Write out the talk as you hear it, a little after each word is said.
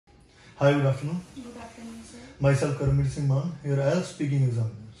Hi, good afternoon. Good afternoon, sir. Myself Karamir Singh Man, your IELTS speaking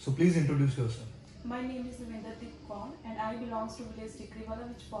examiner. So please introduce yourself. My name is Deep Kaur and I belongs to village Tikriwala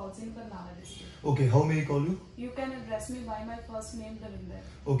which falls in Barnala district. Okay, how may I call you? You can address me by my first name Davinder.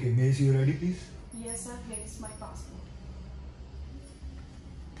 Okay, may I see your ID please? Yes sir, here is my passport.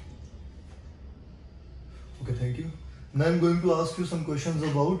 Okay, thank you. Now I'm going to ask you some questions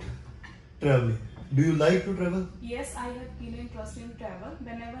about traveling. Do you like to travel? Yes, I have keen interest in travel.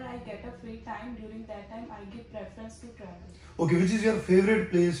 Whenever I get a free time, during that time I give preference to travel. Okay, which is your favorite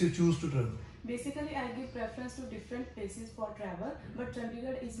place you choose to travel? Basically, I give preference to different places for travel, but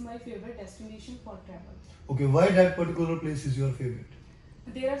Chandigarh is my favorite destination for travel. Okay, why that particular place is your favorite?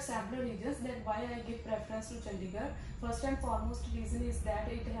 There are several reasons that why I give preference to Chandigarh. First and foremost reason is that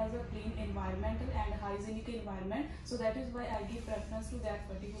it has a clean environmental and hygienic environment. So that is why I give preference to that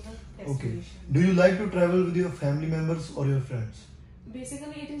particular destination. Okay. Do you like to travel with your family members or your friends?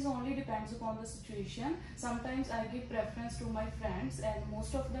 Basically, it is only depends upon the situation. Sometimes I give preference to my friends and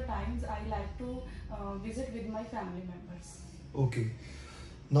most of the times I like to visit with my family members. Okay.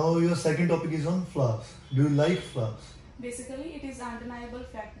 Now your second topic is on flowers. Do you like flowers? Basically, it is undeniable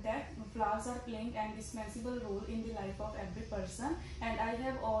fact that flowers are playing an indispensable role in the life of every person, and I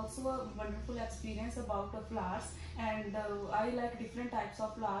have also a wonderful experience about the flowers, and I like different types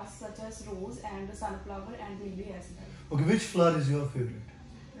of flowers such as rose and sunflower and lily as well. Okay, which flower is your favorite?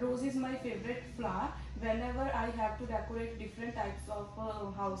 Rose is my favorite flower. Whenever I have to decorate different types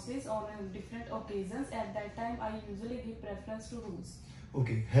of houses on different occasions, at that time I usually give preference to rose.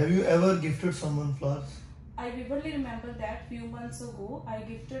 Okay, have you ever gifted someone flowers? I vividly remember that few months ago I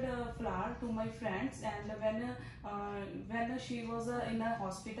gifted a flower to my friends, and when she was in a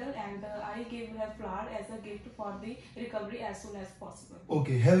hospital, and I gave her flower as a gift for the recovery as soon as possible.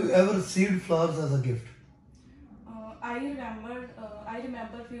 Okay, have you ever received flowers as a gift? I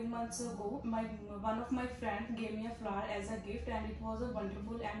remember few months ago, one of my friends gave me a flower as a gift, and it was a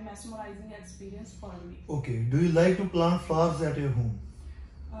wonderful and mesmerizing experience for me. Okay, do you like to plant flowers at your home?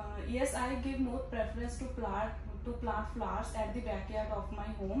 Yes, I give more preference to plant flowers at the backyard of my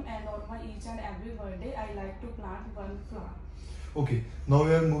home, and on my each and every birthday I like to plant one flower. Okay, now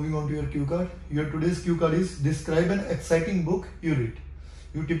we are moving on to your cue card. Your today's cue card is describe an exciting book you read.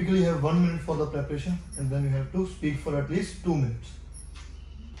 You typically have 1 minute for the preparation, and then you have to speak for at least 2 minutes.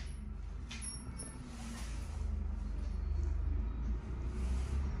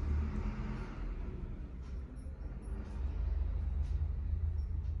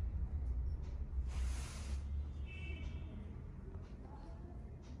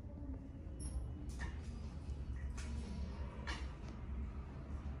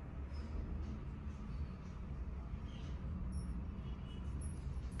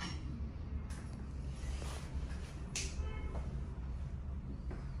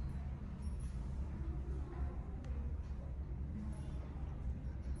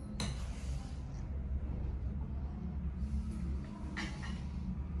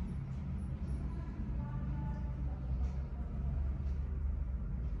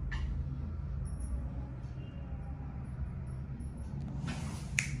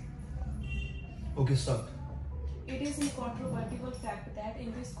 Okay, start. It is incontrovertible fact that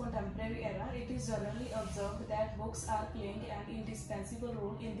in this contemporary era, it is generally observed that books are playing an indispensable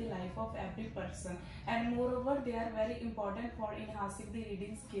role in the life of every person, and moreover they are very important for enhancing the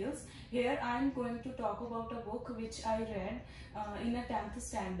reading skills. Here I am going to talk about a book which I read in a 10th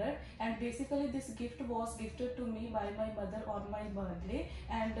standard, and basically this gift was gifted to me by my mother on my birthday,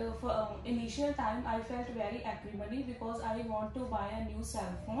 and for initial time I felt very acrimony because I want to buy a new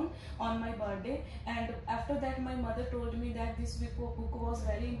cell phone on my birthday, and after that my mother told me that this book was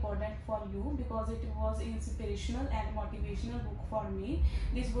very important for you because it was inspirational and motivational book for me.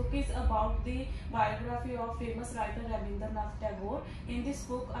 This book is about the biography of famous writer Rabindranath Tagore. In this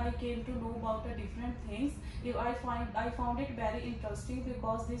book I came to know about different things. I found it very interesting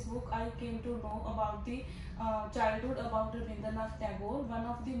because this book I came to know about the childhood about Rabindranath Tagore. One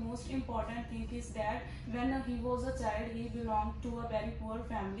of the most important thing is that when he was a child, he belonged to a very poor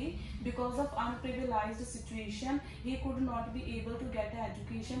family. Because of unprivileged situation, he could not be able to get an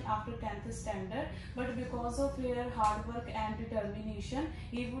education after 10th standard, but because of her hard work and determination,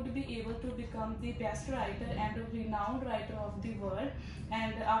 he would be able to become the best writer and a renowned writer of the world.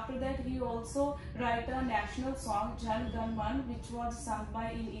 And after that, he also write a national song Jan Gan Man, which was sung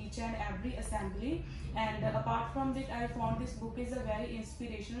by in each and every assembly. And apart from that, I found this book is a very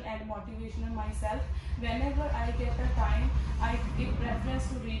inspirational and motivational myself. Whenever I get a time, I give preference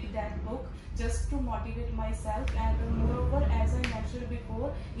to read that book just to motivate myself. And moreover, as I mentioned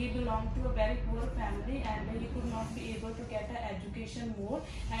before, he belonged to a very poor family and he could not be able to get an education more,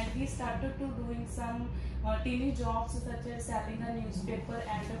 and he started to doing some teeny jobs such as selling a newspaper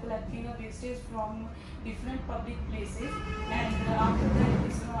and collecting a wastage from different public places. And after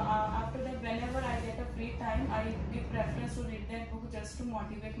that, whenever I get a free time, I give preference to read that book just to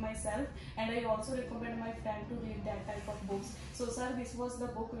motivate myself, and I also recommend my friend to read that type of books. So sir, this was the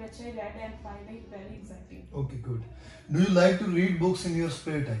book which I read and find it very exciting. Okay, good. Do you like to read books in your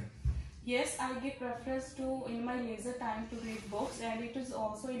spare time? Yes, I give preference to in my leisure time to read books, and it is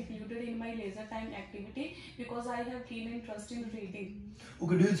also included in my leisure time activity because I have keen interest in reading.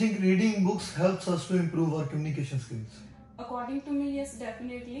 Okay, do you think reading books helps us to improve our communication skills? According to me, yes,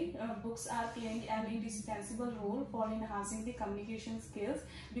 definitely. Books are playing an indispensable role for enhancing the communication skills,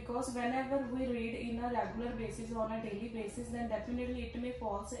 because whenever we read in a regular basis or on a daily basis, then definitely it may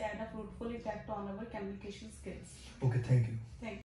also add a fruitful effect on our communication skills. Okay, thank you. Thank you.